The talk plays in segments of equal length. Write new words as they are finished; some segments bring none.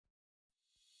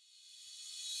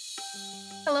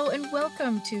Hello and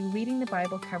welcome to Reading the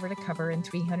Bible Cover to Cover in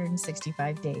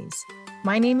 365 Days.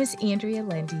 My name is Andrea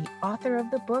Lendy, author of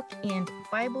the book and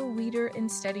Bible reader and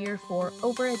studier for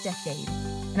over a decade,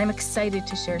 and I'm excited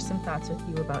to share some thoughts with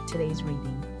you about today's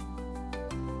reading.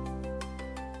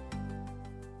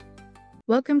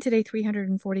 Welcome to day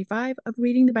 345 of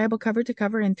Reading the Bible Cover to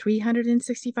Cover in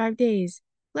 365 Days.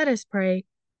 Let us pray.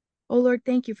 O Lord,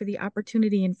 thank you for the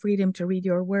opportunity and freedom to read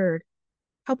your word.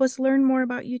 Help us learn more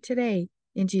about you today.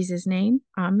 In Jesus' name,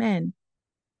 amen.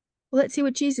 Well, let's see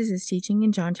what Jesus is teaching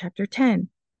in John chapter 10.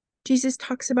 Jesus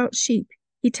talks about sheep.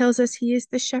 He tells us he is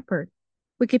the shepherd.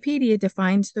 Wikipedia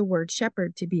defines the word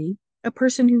shepherd to be a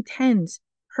person who tends,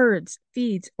 herds,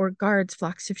 feeds, or guards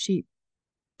flocks of sheep.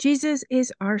 Jesus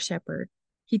is our shepherd.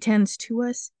 He tends to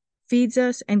us, feeds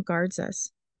us, and guards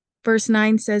us. Verse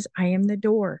 9 says, I am the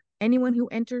door. Anyone who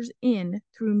enters in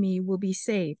through me will be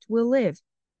saved, will live.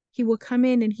 He will come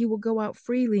in and he will go out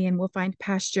freely and will find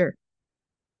pasture.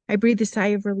 I breathe a sigh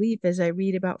of relief as I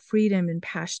read about freedom and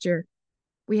pasture.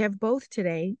 We have both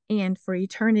today and for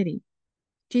eternity.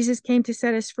 Jesus came to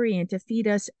set us free and to feed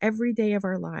us every day of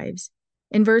our lives.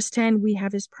 In verse 10, we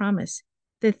have his promise.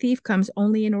 The thief comes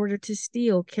only in order to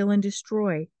steal, kill, and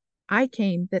destroy. I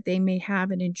came that they may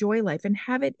have and enjoy life and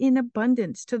have it in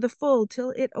abundance to the full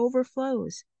till it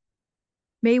overflows.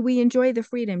 May we enjoy the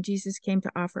freedom Jesus came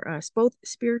to offer us, both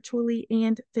spiritually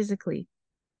and physically.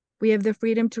 We have the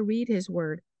freedom to read his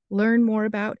word, learn more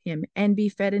about him, and be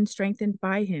fed and strengthened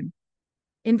by him.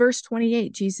 In verse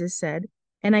 28, Jesus said,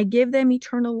 And I give them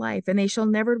eternal life, and they shall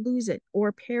never lose it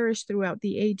or perish throughout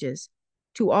the ages.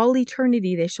 To all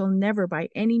eternity they shall never by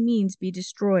any means be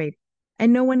destroyed,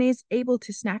 and no one is able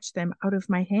to snatch them out of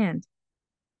my hand.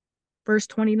 Verse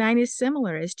 29 is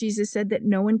similar, as Jesus said that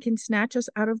no one can snatch us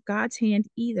out of God's hand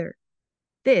either.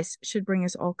 This should bring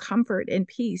us all comfort and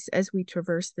peace as we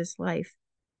traverse this life.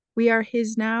 We are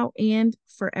his now and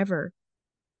forever.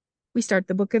 We start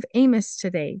the book of Amos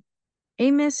today.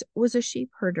 Amos was a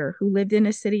sheep herder who lived in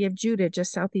a city of Judah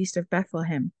just southeast of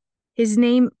Bethlehem. His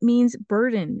name means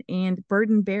burden and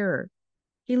burden bearer.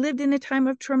 He lived in a time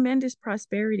of tremendous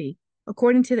prosperity.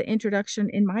 According to the introduction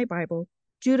in my Bible,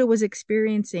 Judah was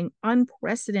experiencing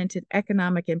unprecedented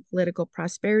economic and political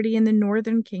prosperity in the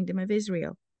northern kingdom of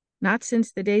Israel. Not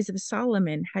since the days of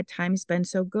Solomon had times been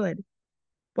so good.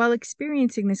 While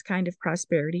experiencing this kind of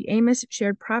prosperity, Amos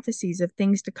shared prophecies of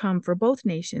things to come for both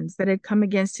nations that had come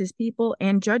against his people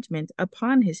and judgment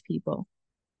upon his people.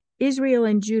 Israel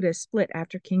and Judah split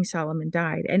after King Solomon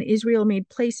died, and Israel made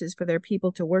places for their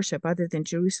people to worship other than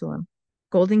Jerusalem.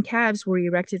 Golden calves were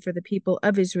erected for the people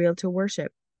of Israel to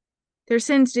worship. Their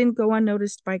sins didn't go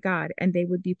unnoticed by God, and they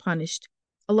would be punished,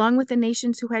 along with the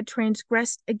nations who had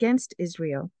transgressed against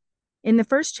Israel. In the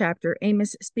first chapter,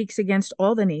 Amos speaks against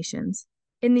all the nations.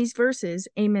 In these verses,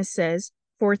 Amos says,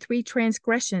 for 3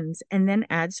 transgressions, and then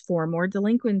adds 4 more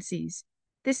delinquencies.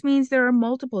 This means there are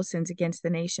multiple sins against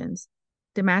the nations.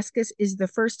 Damascus is the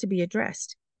first to be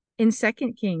addressed. In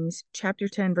 2 Kings chapter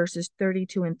 10, verses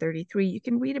 32 and 33, you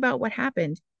can read about what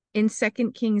happened. In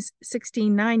 2 Kings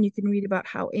 16:9, you can read about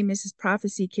how Amos's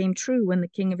prophecy came true when the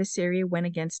king of Assyria went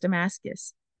against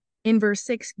Damascus. In verse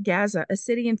 6, Gaza, a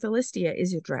city in Philistia,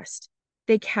 is addressed.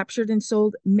 They captured and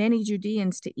sold many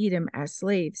Judeans to Edom as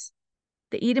slaves.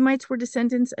 The Edomites were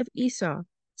descendants of Esau.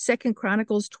 2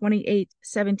 Chronicles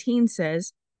 28:17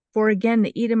 says, For again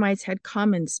the Edomites had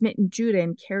come and smitten Judah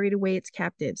and carried away its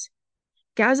captives.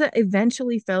 Gaza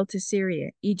eventually fell to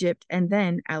Syria, Egypt, and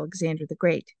then Alexander the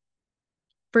Great.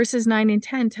 Verses 9 and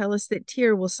 10 tell us that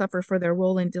Tyre will suffer for their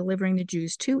role in delivering the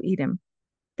Jews to Edom.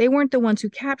 They weren't the ones who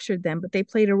captured them, but they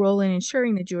played a role in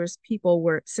ensuring the Jewish people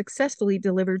were successfully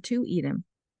delivered to Edom.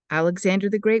 Alexander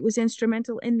the Great was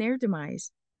instrumental in their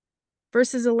demise.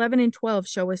 Verses 11 and 12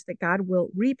 show us that God will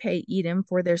repay Edom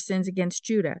for their sins against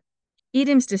Judah.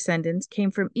 Edom's descendants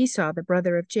came from Esau, the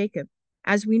brother of Jacob.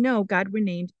 As we know, God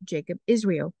renamed Jacob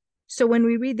Israel. So when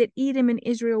we read that Edom and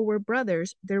Israel were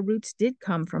brothers, their roots did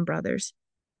come from brothers.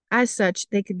 As such,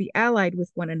 they could be allied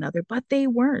with one another, but they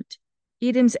weren't.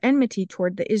 Edom's enmity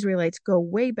toward the Israelites go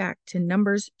way back to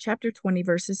Numbers chapter 20,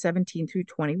 verses 17 through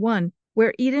 21,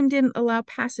 where Edom didn't allow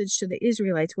passage to the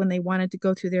Israelites when they wanted to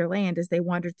go through their land as they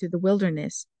wandered through the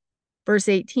wilderness. Verse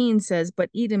 18 says,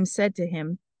 But Edom said to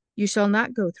him, You shall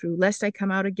not go through, lest I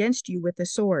come out against you with the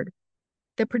sword.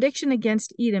 The prediction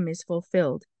against Edom is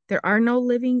fulfilled. There are no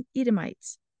living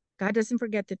Edomites. God doesn't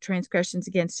forget the transgressions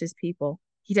against his people.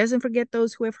 He doesn't forget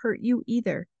those who have hurt you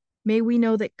either. May we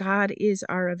know that God is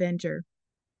our avenger.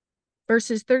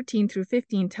 Verses 13 through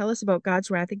 15 tell us about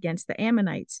God's wrath against the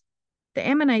Ammonites. The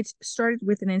Ammonites started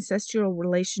with an incestual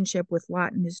relationship with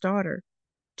Lot and his daughter.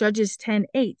 Judges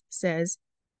 10:8 says,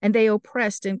 And they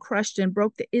oppressed and crushed and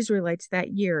broke the Israelites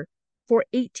that year. For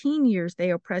 18 years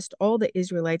they oppressed all the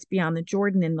Israelites beyond the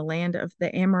Jordan in the land of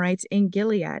the Amorites in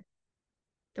Gilead.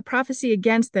 The prophecy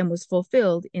against them was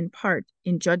fulfilled in part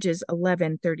in Judges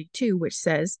 11:32, which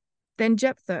says, Then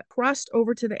Jephthah crossed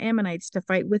over to the Ammonites to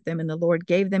fight with them, and the Lord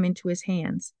gave them into his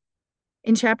hands.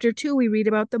 In chapter 2, we read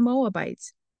about the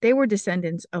Moabites. They were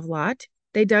descendants of Lot.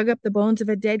 They dug up the bones of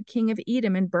a dead king of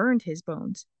Edom and burned his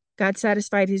bones. God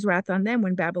satisfied his wrath on them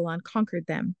when Babylon conquered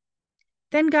them.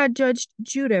 Then God judged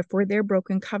Judah for their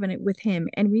broken covenant with him,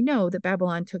 and we know that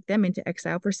Babylon took them into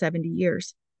exile for 70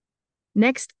 years.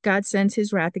 Next, God sends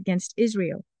his wrath against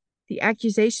Israel. The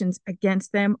accusations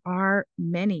against them are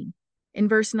many. In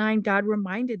verse 9, God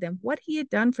reminded them what he had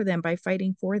done for them by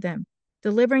fighting for them,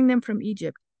 delivering them from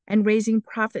Egypt, and raising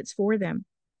prophets for them.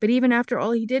 But even after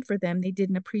all he did for them, they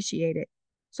didn't appreciate it.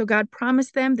 So God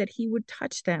promised them that he would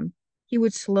touch them. He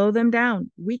would slow them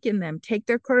down, weaken them, take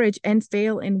their courage, and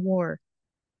fail in war.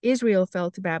 Israel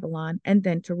fell to Babylon and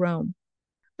then to Rome.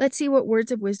 Let's see what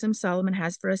words of wisdom Solomon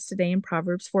has for us today in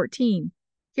Proverbs 14.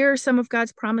 Here are some of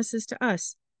God's promises to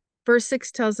us. Verse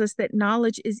 6 tells us that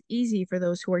knowledge is easy for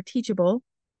those who are teachable.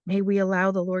 May we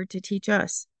allow the Lord to teach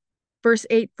us. Verse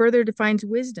 8 further defines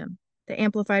wisdom. The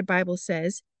Amplified Bible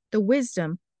says, the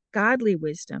wisdom, godly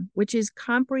wisdom, which is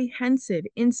comprehensive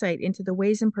insight into the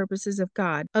ways and purposes of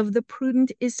God, of the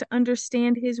prudent is to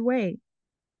understand his way.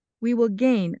 We will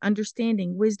gain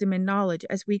understanding, wisdom, and knowledge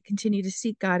as we continue to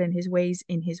seek God and his ways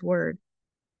in his word.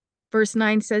 Verse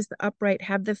 9 says the upright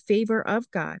have the favor of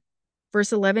God.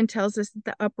 Verse 11 tells us that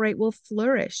the upright will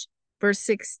flourish. Verse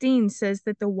 16 says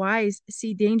that the wise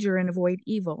see danger and avoid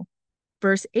evil.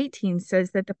 Verse 18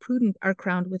 says that the prudent are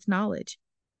crowned with knowledge.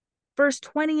 Verse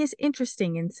 20 is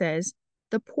interesting and says,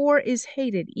 the poor is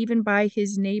hated even by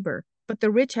his neighbor, but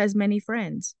the rich has many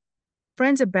friends.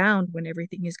 Friends abound when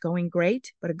everything is going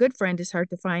great, but a good friend is hard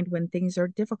to find when things are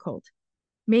difficult.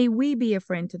 May we be a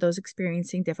friend to those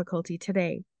experiencing difficulty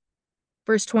today.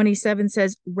 Verse 27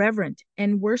 says, reverent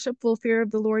and worshipful fear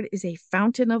of the Lord is a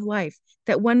fountain of life,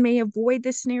 that one may avoid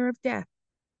the snare of death.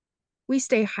 We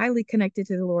stay highly connected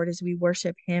to the Lord as we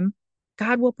worship him.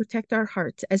 God will protect our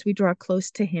hearts as we draw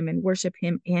close to him and worship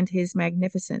him and his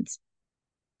magnificence.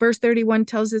 Verse 31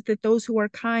 tells us that those who are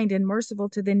kind and merciful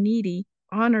to the needy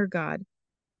honor God.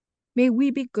 May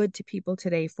we be good to people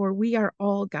today, for we are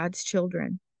all God's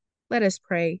children. Let us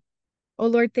pray. Oh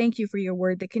Lord, thank you for your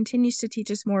word that continues to teach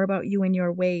us more about you and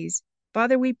your ways.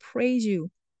 Father, we praise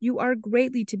you. You are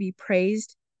greatly to be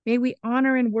praised. May we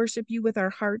honor and worship you with our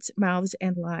hearts, mouths,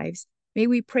 and lives. May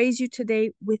we praise you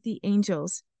today with the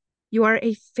angels. You are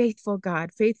a faithful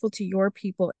God, faithful to your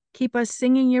people. Keep us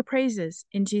singing your praises.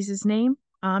 In Jesus' name,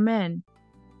 amen.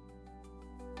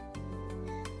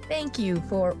 Thank you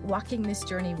for walking this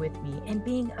journey with me and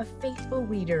being a faithful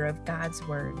reader of God's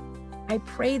word. I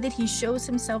pray that he shows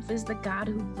himself as the God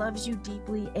who loves you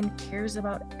deeply and cares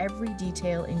about every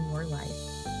detail in your life.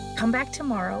 Come back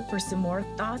tomorrow for some more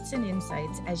thoughts and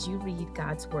insights as you read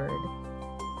God's word.